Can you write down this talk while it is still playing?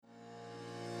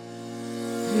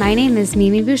My name is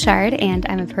Mimi Bouchard, and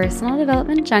I'm a personal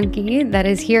development junkie that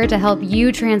is here to help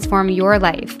you transform your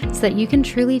life so that you can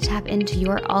truly tap into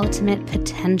your ultimate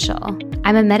potential.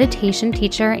 I'm a meditation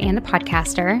teacher and a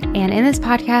podcaster, and in this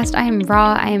podcast, I am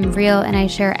raw, I am real, and I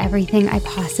share everything I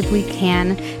possibly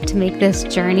can to make this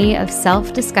journey of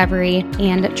self-discovery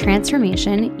and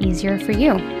transformation easier for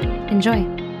you. Enjoy.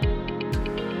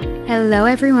 Hello,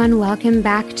 everyone. Welcome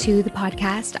back to the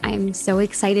podcast. I'm so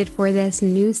excited for this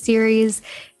new series,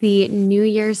 the New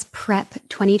Year's Prep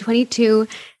 2022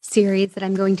 series that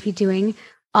I'm going to be doing.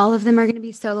 All of them are going to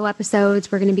be solo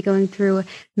episodes. We're going to be going through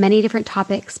many different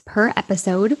topics per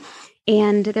episode,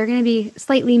 and they're going to be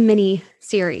slightly mini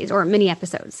series or mini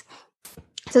episodes.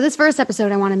 So this first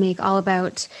episode, I want to make all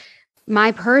about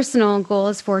my personal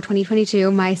goals for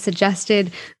 2022, my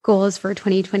suggested goals for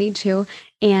 2022,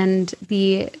 and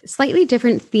the slightly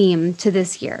different theme to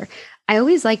this year. I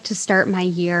always like to start my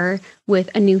year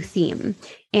with a new theme.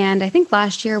 And I think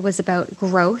last year was about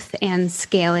growth and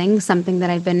scaling, something that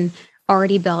I've been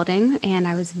already building. And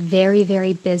I was very,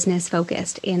 very business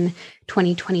focused in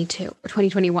 2022 or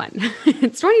 2021.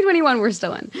 It's 2021 we're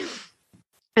still in.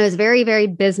 I was very, very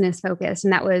business focused.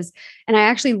 And I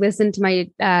actually listened to my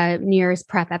New Year's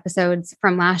prep episodes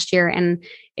from last year. And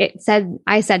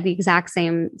I said the exact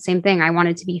same thing. I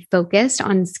wanted to be focused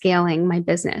on scaling my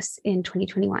business in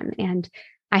 2021. And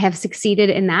I have succeeded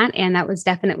in that. And that was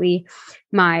definitely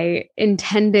my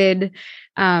intended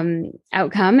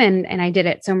outcome. And I did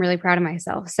it. So I'm really proud of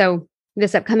myself. So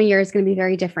this upcoming year is going to be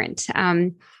very different.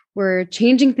 We're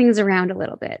changing things around a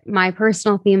little bit. My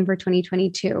personal theme for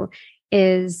 2022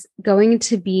 is going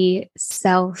to be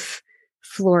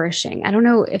self-flourishing. I don't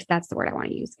know if that's the word I want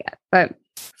to use yet, but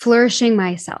flourishing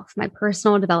myself, my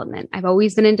personal development. I've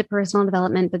always been into personal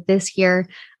development, but this year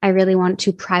I really want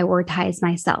to prioritize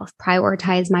myself,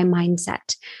 prioritize my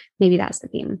mindset. Maybe that's the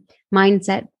theme.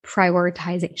 Mindset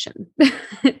prioritization.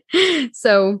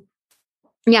 So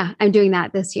yeah, I'm doing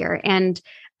that this year. And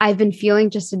I've been feeling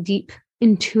just a deep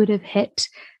intuitive hit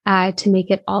to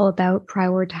make it all about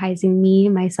prioritizing me,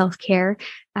 my self-care,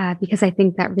 because I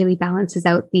think that really balances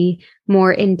out the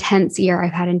more intense year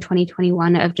I've had in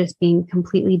 2021 of just being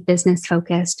completely business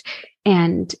focused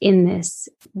and in this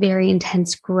very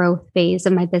intense growth phase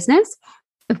of my business.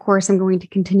 Of course, I'm going to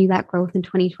continue that growth in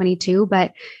 2022,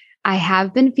 but I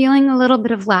have been feeling a little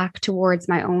bit of lack towards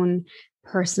my own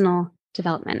personal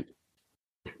development.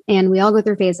 And we all go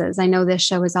through phases. I know this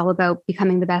show is all about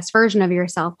becoming the best version of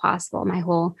yourself possible. My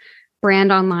whole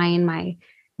brand online, my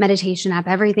meditation app,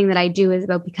 everything that I do is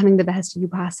about becoming the best of you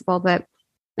possible. But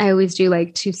I always do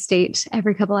like to state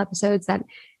every couple episodes that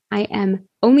I am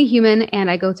only human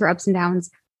and I go through ups and downs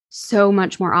so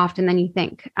much more often than you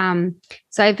think.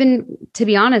 So I've been, to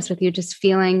be honest with you, just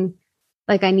feeling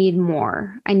like I need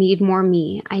more. I need more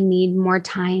me. I need more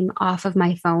time off of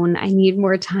my phone. I need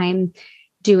more time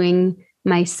doing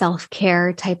my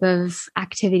self-care type of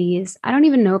activities. I don't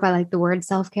even know if I like the word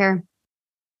self-care.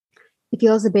 It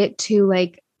feels a bit too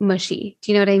like mushy.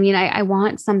 Do you know what I mean? I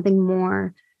want something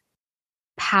more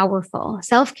powerful.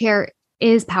 Self-care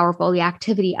is powerful, the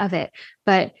activity of it,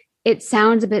 but it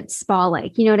sounds a bit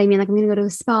spa-like. You know what I mean? Like I'm going to go to a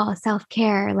spa,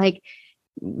 self-care, like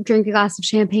drink a glass of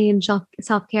champagne,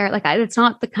 self-care. Like it's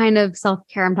not the kind of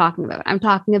self-care I'm talking about. I'm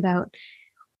talking about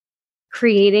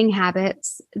creating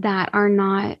habits that are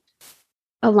not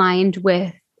aligned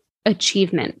with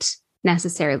achievement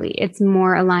necessarily. It's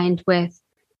more aligned with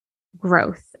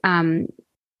growth.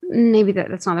 Maybe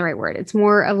that's not the right word. It's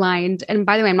more aligned. And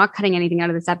by the way, I'm not cutting anything out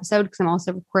of this episode because I'm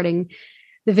also recording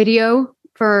the video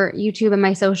for YouTube and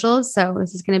my socials. So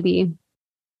this is going to be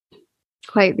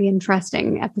quite the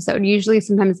interesting episode. Usually,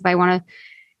 sometimes if I want to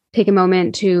take a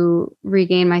moment to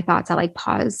regain my thoughts, I like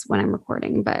pause when I'm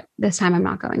recording, but this time I'm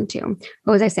not going to.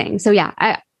 What was I saying? So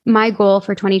yeah, my goal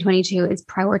for 2022 is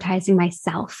prioritizing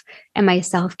myself and my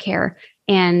self-care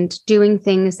and doing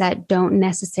things that don't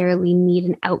necessarily need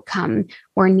an outcome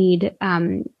or need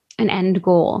an end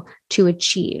goal to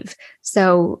achieve.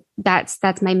 So that's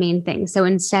my main thing. So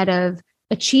instead of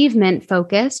achievement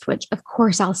focused, which of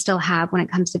course I'll still have when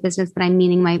it comes to business, but I'm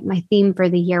meaning my theme for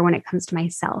the year when it comes to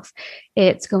myself,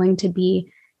 it's going to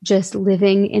be just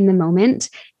living in the moment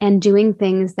and doing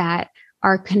things that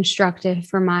are constructive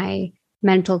for my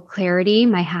mental clarity,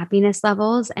 my happiness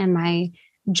levels, and my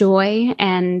joy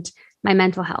and my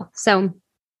mental health. So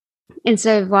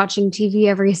instead of watching TV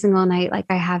every single night, like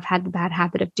I have had the bad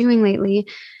habit of doing lately,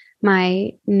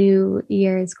 my New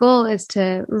Year's goal is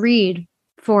to read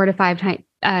 4 to 5 times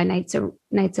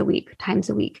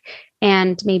a week,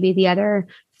 and maybe the other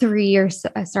 3 or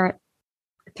such.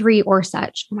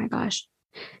 Oh my gosh,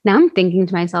 Now I'm thinking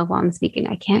to myself while I'm speaking,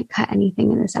 I can't cut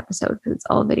anything in this episode because it's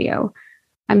all video.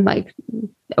 I'm like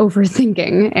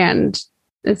overthinking and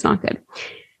it's not good.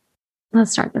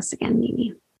 Let's start this again,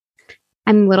 Mimi.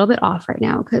 I'm a little bit off right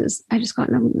now because I just got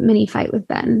in a mini fight with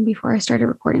Ben before I started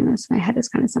recording this. My head is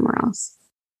kind of somewhere else.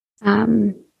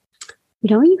 You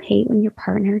know what you hate when your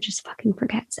partner just fucking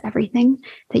forgets everything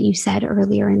that you said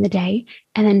earlier in the day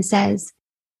and then says,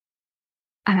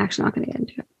 I'm actually not going to get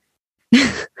into it.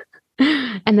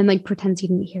 And then like pretends he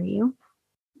didn't hear you.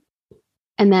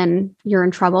 And then you're in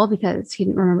trouble because he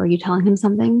didn't remember you telling him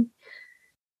something.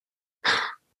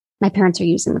 My parents are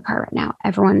using the car right now.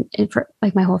 Everyone,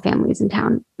 like my whole family is in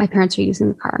town. My parents are using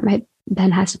the car.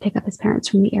 Ben has to pick up his parents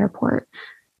from the airport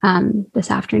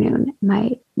this afternoon.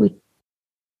 I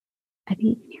think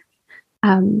you can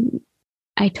hear me.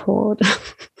 I told,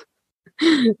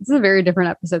 this is a very different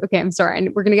episode. Okay, I'm sorry.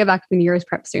 We're going to get back to the New Year's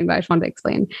prep soon, but I just wanted to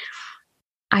explain.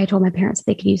 I told my parents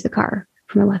they could use the car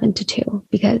from 11 to 2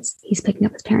 because he's picking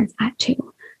up his parents at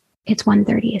 2. It's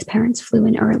 1:30. His parents flew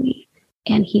in early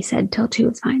and he said till 2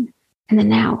 is fine. And then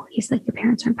now he's like, your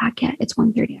parents aren't back yet. It's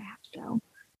 1:30. I have to go.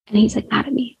 And he's like mad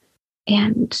at me.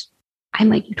 And I'm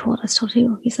like, you told us till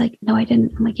 2. He's like, no, I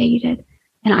didn't. I'm like, yeah, you did.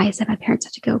 And I said my parents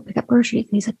had to go pick up groceries.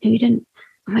 And he's like, no, you didn't.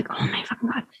 I'm like, oh my fucking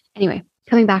God. Anyway,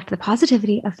 coming back to the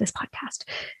positivity of this podcast.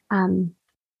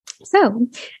 So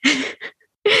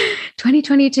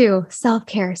 2022,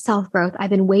 self-care, self-growth. I've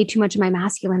been way too much of my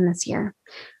masculine this year.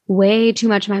 Way too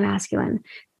much of my masculine.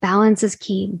 Balance is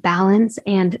key. Balance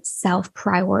and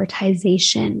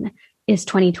self-prioritization is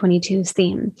 2022's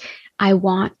theme. I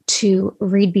want to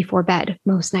read before bed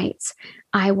most nights.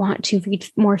 I want to read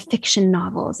more fiction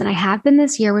novels. And I have been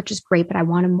this year, which is great, but I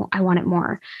want it more. I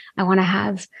want to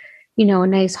have, a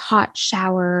nice hot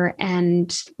shower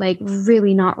and like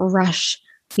really not rush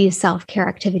these self-care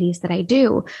activities that I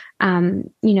do,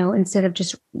 instead of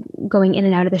just going in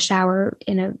and out of the shower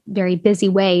in a very busy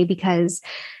way because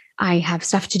I have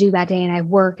stuff to do that day and I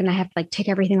work and I have to like tick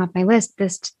everything off my list.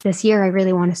 This year, I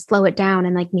really want to slow it down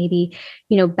and like maybe,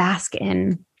 bask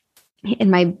in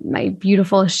my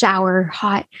beautiful shower,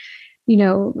 hot,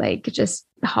 like just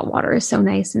hot water is so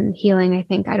nice and healing. I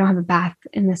think I don't have a bath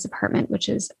in this apartment, which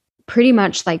is pretty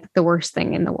much like the worst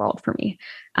thing in the world for me.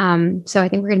 So I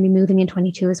think we're going to be moving in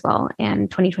 22 as well and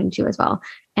 2022 as well.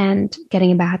 And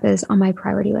getting a bath is on my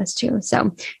priority list too.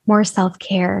 So more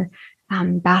self-care,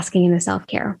 basking in the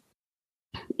self-care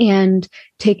and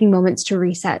taking moments to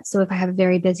reset. So if I have a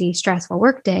very busy, stressful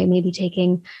work day, maybe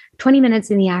taking 20 minutes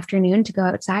in the afternoon to go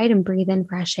outside and breathe in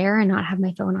fresh air and not have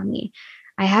my phone on me.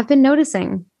 I have been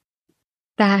noticing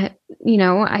that,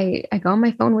 I go on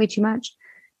my phone way too much.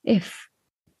 If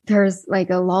there's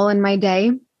like a lull in my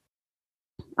day,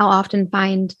 I'll often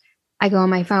find I go on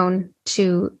my phone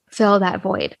to fill that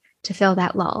void, to fill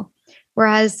that lull.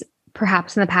 Whereas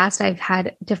perhaps in the past, I've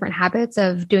had different habits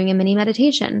of doing a mini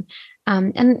meditation.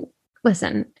 And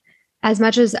listen, as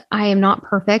much as I am not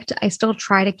perfect, I still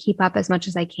try to keep up as much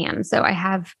as I can. So I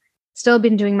have still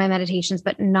been doing my meditations,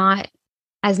 but not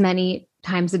as many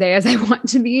times a day as I want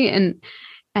to be.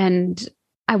 And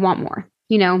I want more,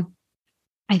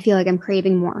 I feel like I'm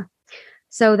craving more.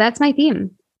 So that's my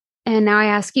theme. And now I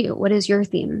ask you, what is your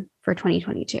theme for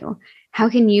 2022? How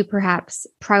can you perhaps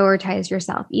prioritize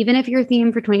yourself? Even if your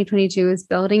theme for 2022 is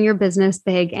building your business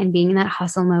big and being in that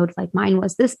hustle mode like mine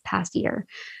was this past year,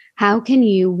 how can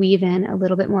you weave in a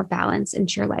little bit more balance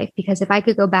into your life? Because if I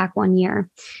could go back 1 year,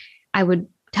 I would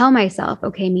tell myself,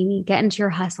 okay, Mimi, get into your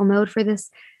hustle mode for this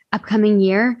upcoming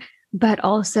year, but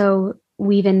also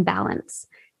weave in balance.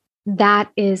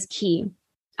 That is key.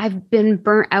 I've been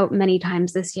burnt out many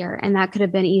times this year, and that could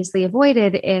have been easily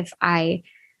avoided if I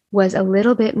was a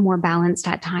little bit more balanced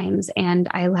at times and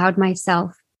I allowed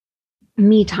myself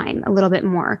me time a little bit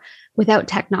more without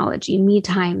technology, me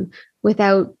time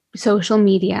without social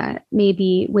media,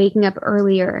 maybe waking up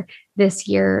earlier this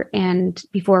year and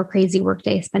before a crazy work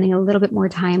day, spending a little bit more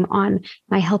time on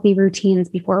my healthy routines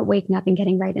before waking up and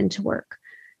getting right into work.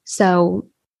 So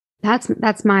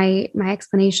that's my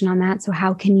explanation on that. So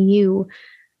how can you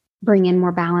bring in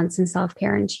more balance and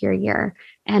self-care into your year?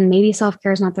 And maybe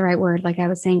self-care is not the right word. Like I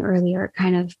was saying earlier, it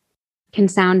kind of can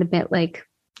sound a bit like,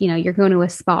 you're going to a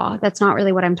spa. That's not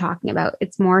really what I'm talking about.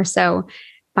 It's more so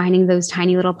finding those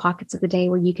tiny little pockets of the day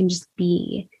where you can just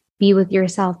be with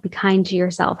yourself, be kind to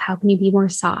yourself. How can you be more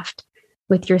soft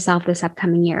with yourself this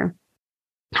upcoming year?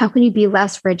 How can you be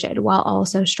less rigid while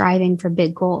also striving for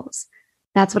big goals?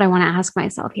 That's what I want to ask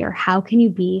myself here. How can you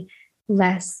be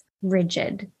less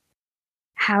rigid?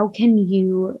 How can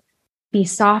you be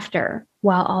softer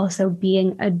while also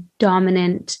being a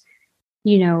dominant,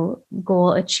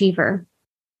 goal achiever?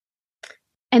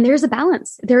 And there's a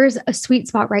balance. There's a sweet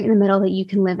spot right in the middle that you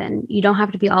can live in. You don't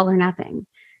have to be all or nothing.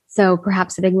 So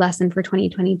perhaps a big lesson for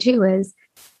 2022 is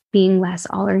being less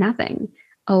all or nothing.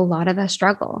 A lot of us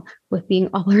struggle with being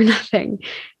all or nothing.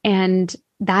 And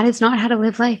that is not how to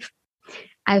live life.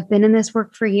 I've been in this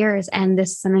work for years, and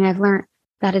this is something I've learned.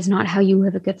 That is not how you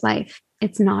live a good life.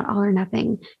 It's not all or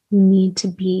nothing. You need to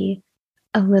be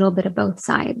a little bit of both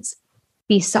sides.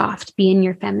 Be soft, be in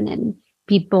your feminine,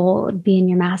 be bold, be in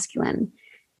your masculine.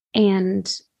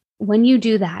 And when you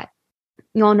do that,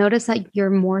 you'll notice that you're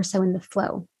more so in the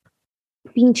flow.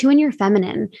 Being too in your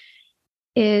feminine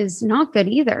is not good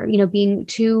either. Being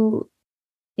too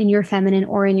in your feminine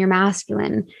or in your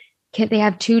masculine, they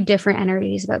have two different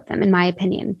energies about them, in my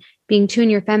opinion. Being too in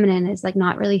your feminine is like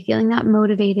not really feeling that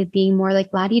motivated, being more like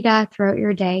la-di-da throughout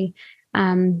your day,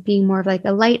 being more of like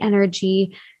a light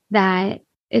energy that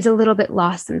is a little bit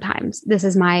lost sometimes. This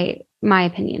is my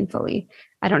opinion fully.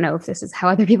 I don't know if this is how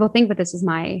other people think, but this is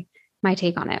my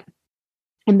take on it.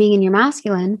 And being in your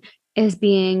masculine is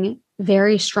being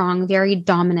very strong, very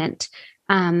dominant,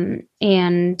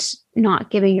 and not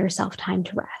giving yourself time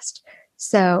to rest.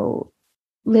 So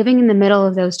living in the middle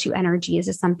of those two energies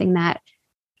is something that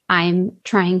I'm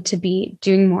trying to be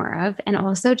doing more of, and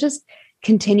also just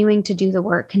continuing to do the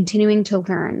work, continuing to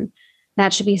learn.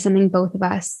 That should be something both of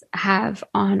us have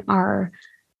on our,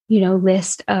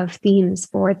 list of themes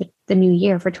for the new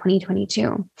year for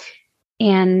 2022.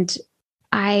 And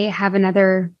I have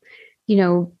another,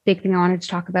 big thing I wanted to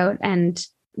talk about, and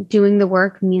doing the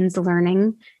work means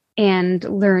learning, and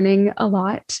learning a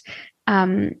lot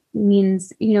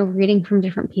means, reading from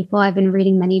different people. I've been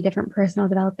reading many different personal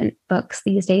development books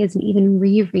these days, and even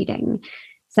rereading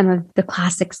some of the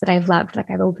classics that I've loved.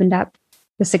 Like I've opened up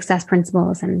The Success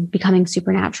Principles and Becoming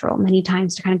Supernatural many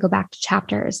times to kind of go back to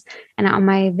chapters. And on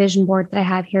my vision board that I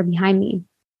have here behind me,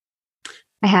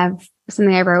 I have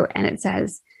something I wrote, and it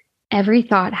says, every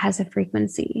thought has a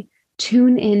frequency.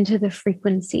 Tune into the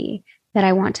frequency that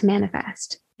I want to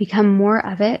manifest. Become more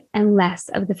of it and less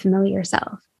of the familiar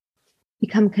self.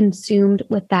 Become consumed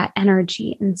with that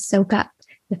energy and soak up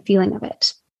the feeling of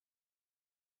it.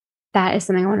 That is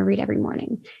something I want to read every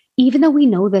morning. Even though we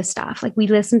know this stuff, like we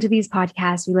listen to these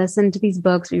podcasts, we listen to these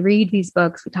books, we read these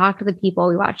books, we talk to the people,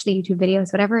 we watch the YouTube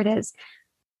videos, whatever it is,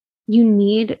 you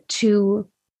need to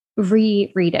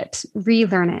reread it,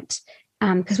 relearn it,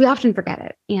 because we often forget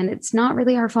it. And it's not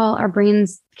really our fault. Our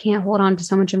brains can't hold on to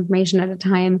so much information at a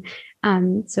time.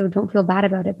 So don't feel bad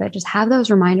about it, but just have those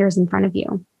reminders in front of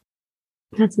you.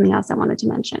 That's something else I wanted to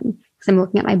mention, because I'm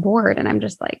looking at my board and I'm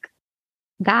just like,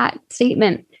 that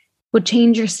statement would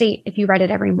change your state if you read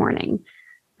it every morning.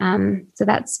 So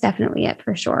that's definitely it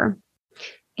for sure.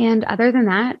 And other than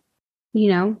that,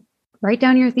 write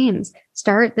down your themes.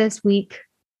 Start this week.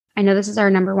 I know this is our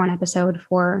number 1 episode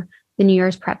for the New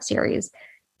Year's prep series.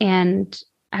 And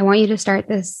I want you to start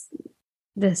this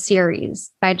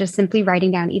series by just simply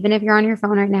writing down, even if you're on your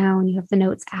phone right now and you have the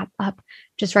notes app up,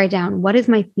 just write down, what is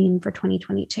my theme for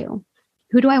 2022?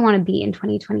 Who do I want to be in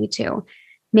 2022?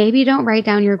 Maybe don't write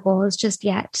down your goals just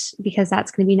yet, because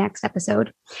that's going to be next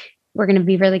episode. We're going to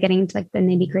be really getting into like the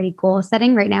nitty-gritty goal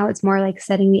setting. Right now, it's more like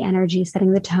setting the energy,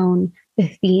 setting the tone, the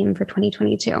theme for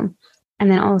 2022.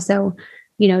 And then also,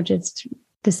 just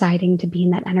deciding to be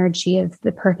in that energy of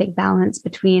the perfect balance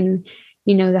between,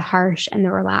 the harsh and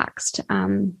the relaxed,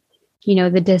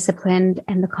 the disciplined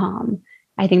and the calm.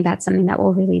 I think that's something that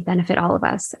will really benefit all of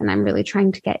us. And I'm really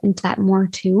trying to get into that more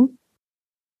too.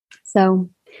 So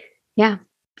yeah,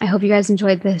 I hope you guys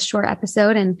enjoyed this short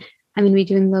episode, and I'm going to be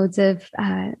doing loads of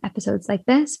episodes like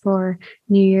this for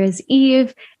New Year's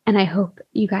Eve, and I hope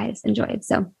you guys enjoyed.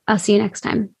 So I'll see you next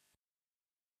time.